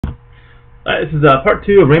This is part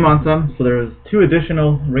 2 of Riemann sums. So there's 2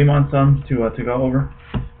 additional Riemann sums to go over.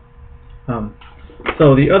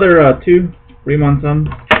 So the other 2 Riemann sums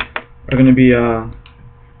are going to be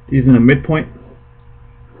using a midpoint,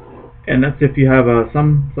 and that's if you have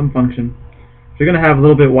some function. So you're going to have a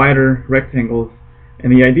little bit wider rectangles,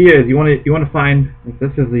 and the idea is you want to find, if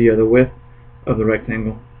this is the width of the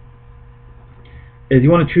rectangle, is you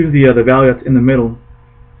want to choose the value that's in the middle,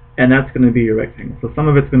 and that's going to be your rectangle. So some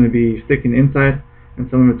of it's going to be sticking inside, and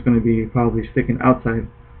some of it's going to be probably sticking outside,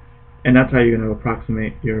 and that's how you're going to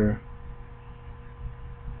approximate your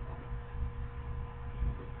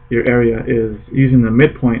area, is using the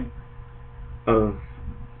midpoint of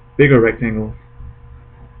bigger rectangles.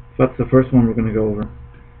 So that's the first one we're going to go over.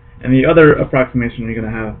 And the other approximation you're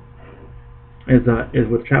going to have is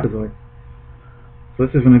with trapezoids. So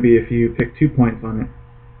this is going to be if you pick 2 points on it,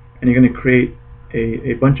 and you're going to create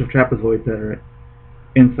a bunch of trapezoids that are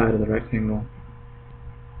inside of the rectangle,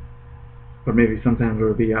 or maybe sometimes it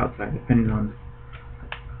will be outside, depending on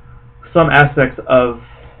some aspects of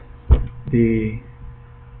the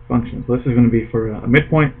function. So this is going to be for a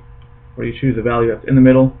midpoint, where you choose a value that's in the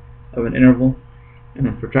middle of an interval, and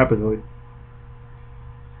then for trapezoid,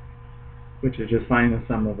 which is just finding the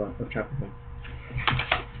sum of trapezoids.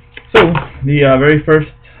 So the very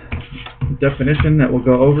first definition that we'll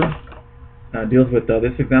go over deals with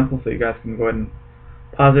this example, so you guys can go ahead and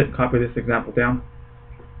pause it, copy this example down.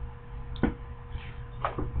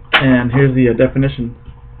 And here's the definition.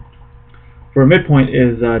 For a midpoint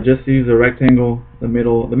is just use a rectangle, the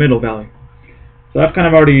middle value. So I've kind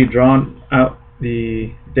of already drawn out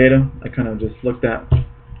the data. I kind of just looked at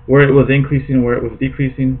where it was increasing, where it was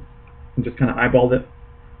decreasing, and just kind of eyeballed it.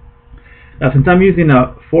 Now, since I'm using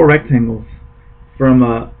 4 rectangles from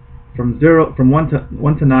 1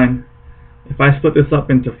 to 9, if I split this up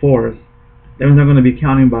into 4s, that means I'm going to be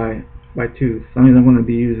counting by 2s. So that means I'm going to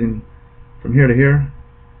be using from here to here.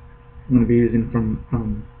 I'm going to be using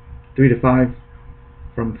from 3 to 5,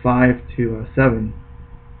 from 5 to 7,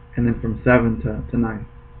 and then from 7 to 9.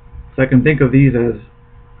 So I can think of these as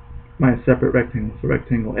my separate rectangles. So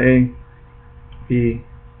rectangle A, B,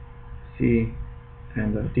 C,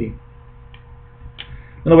 and D.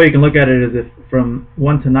 Another way you can look at it is if from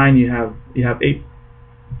 1 to 9 you have 8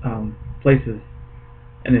 places,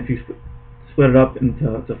 and if you split it up into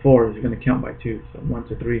 4s, you're going to count by 2. So 1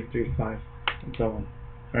 to 3, 3 to 5, and so on.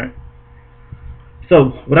 All right.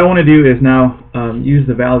 So what I want to do is now use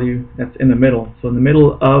the value that's in the middle. So in the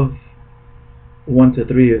middle of 1 to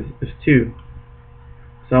 3 is 2.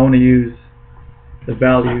 So I want to use the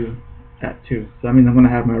value at 2. So that means I'm going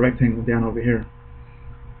to have my rectangle down over here.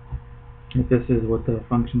 If this is what the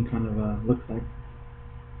function kind of looks like,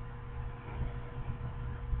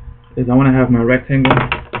 is I want to have my rectangle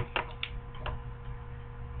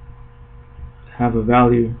have a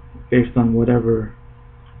value based on whatever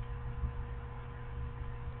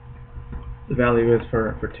the value is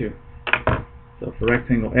for 2. So for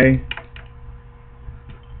rectangle A,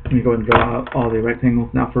 let me go ahead and draw out all the rectangles.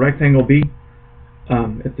 Now for rectangle B,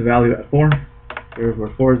 it's the value at 4. Here's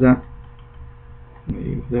where 4 is at. Let me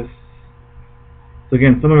use this. So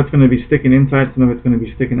again, some of it's going to be sticking inside, some of it's going to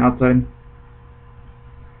be sticking outside.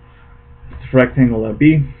 For rectangle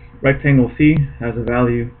B. Rectangle C has a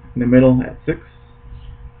value in the middle at 6.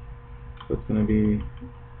 So it's going to be,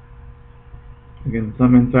 again,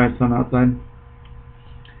 some inside, some outside.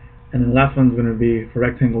 And the last one's going to be for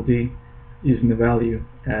rectangle D, using the value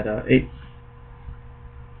at 8.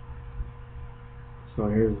 So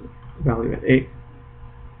here's the value at 8.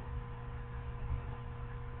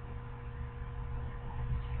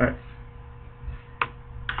 Alright.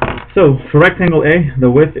 So for rectangle A, the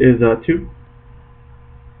width is 2.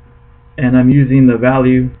 And I'm using the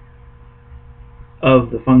value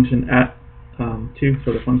of the function at 2.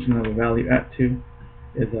 So the function of the value at 2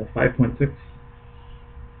 is 5.6.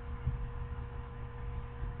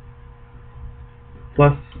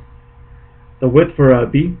 Plus the width for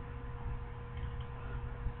B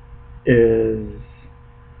is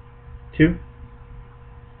 2,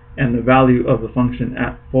 and the value of the function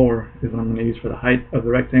at 4 is what I'm going to use for the height of the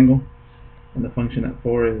rectangle, and the function at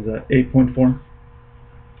 4 is 8.4.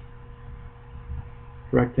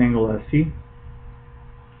 Rectangle C,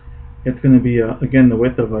 it's going to be again the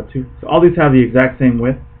width of 2. So all these have the exact same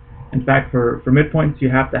width. In fact, for midpoints you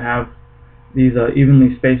have to have these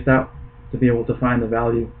evenly spaced out to be able to find the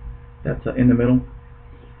value that's in the middle.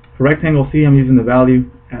 For rectangle C, I'm using the value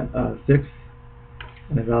at 6,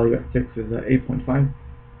 and the value at 6 is 8.5.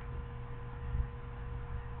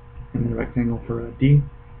 And the rectangle for D.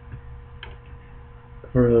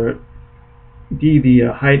 For D,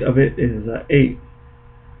 the height of it is 8.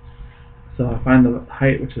 find the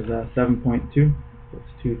height, which is 7.2. So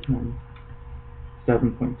it's 2 times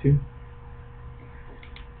 7.2.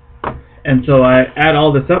 And so I add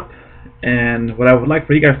all this up, and what I would like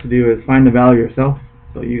for you guys to do is find the value yourself.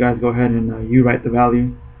 So you guys go ahead and you write the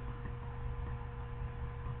value,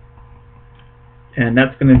 and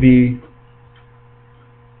that's going to be,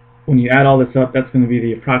 when you add all this up, that's going to be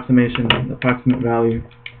the approximation, the approximate value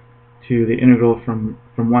to the integral from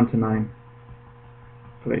 1 to 9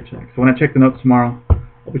 of hx. So when I check the notes tomorrow,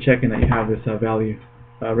 I'll be checking that you have this value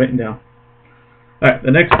written down. Alright,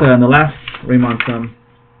 the next and the last Riemann sum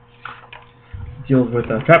deals with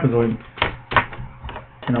a trapezoid,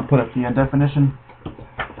 and I'll put up the definition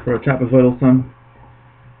for a trapezoidal sum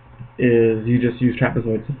is you just use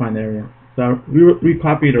trapezoids to find the area. So I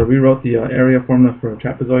recopied or rewrote the area formula for a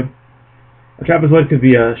trapezoid. A trapezoid could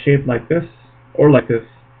be shaped like this or like this,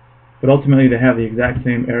 but ultimately they have the exact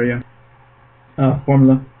same area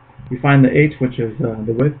formula. You find the h, which is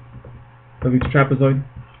the width of each trapezoid,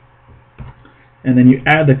 and then you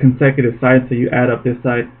add the consecutive sides. So you add up this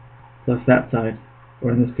side plus that side, or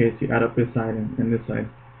in this case you add up this side and this side,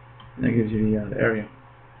 and that gives you the area.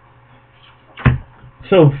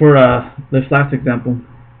 So for this last example,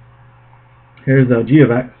 here's g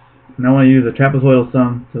of x, and I want to use a trapezoidal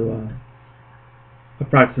sum to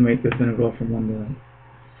approximate this integral from 1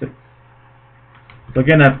 to 6. So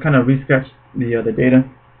again, I've kind of resketched the data.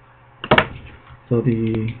 So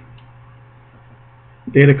the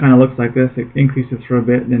data kind of looks like this. It increases for a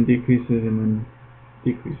bit, then decreases, and then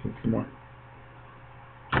decreases some more.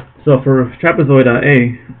 So for trapezoid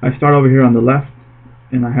A, I start over here on the left,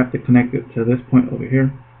 and I have to connect it to this point over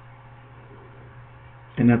here,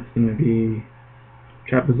 and that's going to be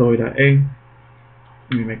trapezoid A.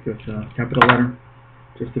 Let me make this a capital letter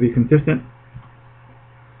just to be consistent.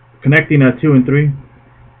 Connecting 2 and 3,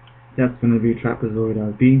 that's going to be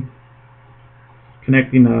trapezoid B.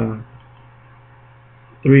 Connecting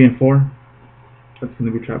 3 and 4, that's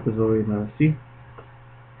going to be trapezoid C.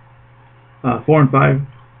 4 and 5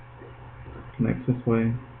 connects this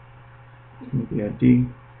way, it's going to be D.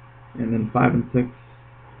 And then 5 and 6,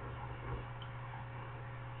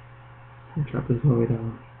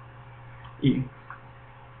 trapezoid E.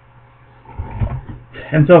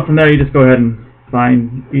 And so from there you just go ahead and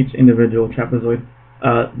find each individual trapezoid.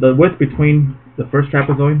 The width between the first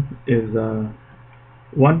trapezoid is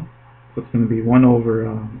 1, so it's going to be 1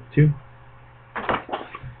 over 2.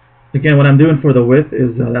 Again, what I'm doing for the width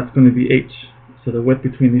is that's going to be h. So the width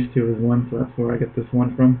between these two is 1, so that's where I get this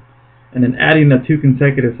 1 from. And then adding the two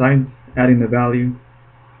consecutive sides, adding the value,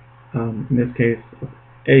 in this case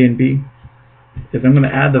a and b, is I'm going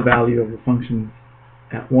to add the value of the functions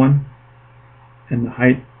at 1 and the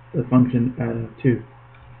height of the function at 2.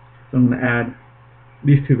 So I'm going to add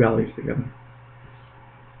these two values together.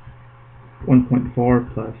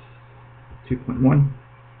 1.4 plus 2.1.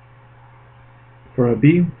 For a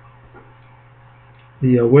b,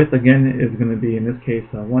 the width again is going to be, in this case,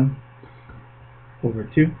 1 over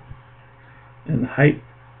 2. And the height,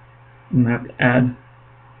 I'm going to have to add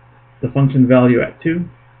the function value at 2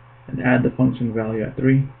 and add the function value at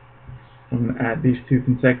 3. So I'm going to add these two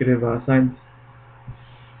consecutive sides.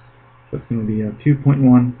 So it's going to be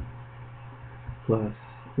 2.1 plus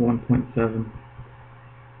 1.7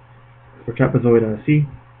 for trapezoid C.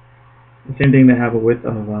 The same thing, they have a width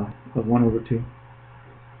of 1 over 2.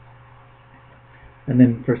 And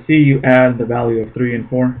then for C, you add the value of 3 and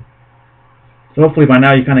 4. So hopefully by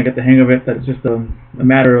now you kind of get the hang of it, that it's just a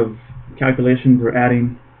matter of calculations or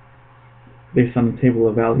adding based on the table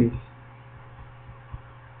of values.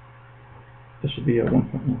 This should be a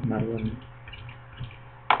 1.1, not 11.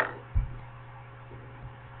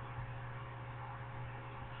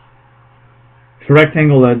 For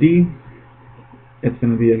rectangle D, it's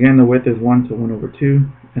going to be, again, the width is 1, so 1 over 2.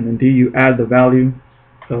 And then D, you add the value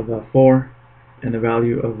of 4 and the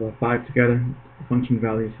value of 5 together, the function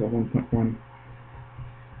value, so 1.1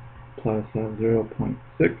 plus 0.6.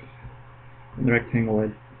 And the rectangle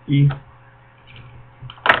is E.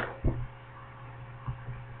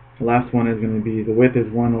 The last one is going to be, the width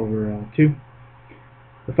is 1 over 2.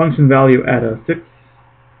 The function value at 6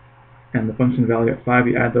 and the function value at 5,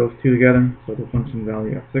 you add those two together, so the function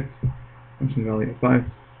value at 6, function value at 5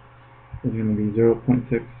 is going to be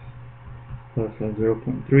 0.6 plus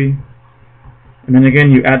 0.3. And then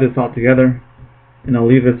again, you add this all together, and I'll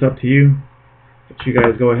leave this up to you. But you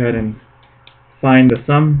guys go ahead and find the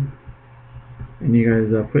sum, and you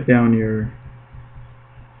guys put down your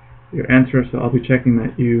answer. So I'll be checking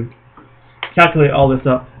that you calculate all this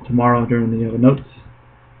up tomorrow during the notes,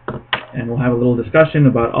 and we'll have a little discussion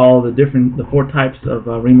about all the 4 types of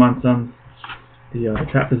Riemann sums, the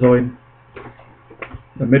trapezoid,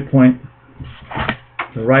 the midpoint,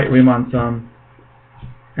 the right Riemann sum,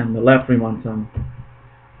 and the left Riemann sum.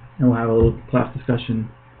 And we'll have a little class discussion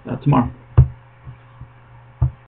tomorrow.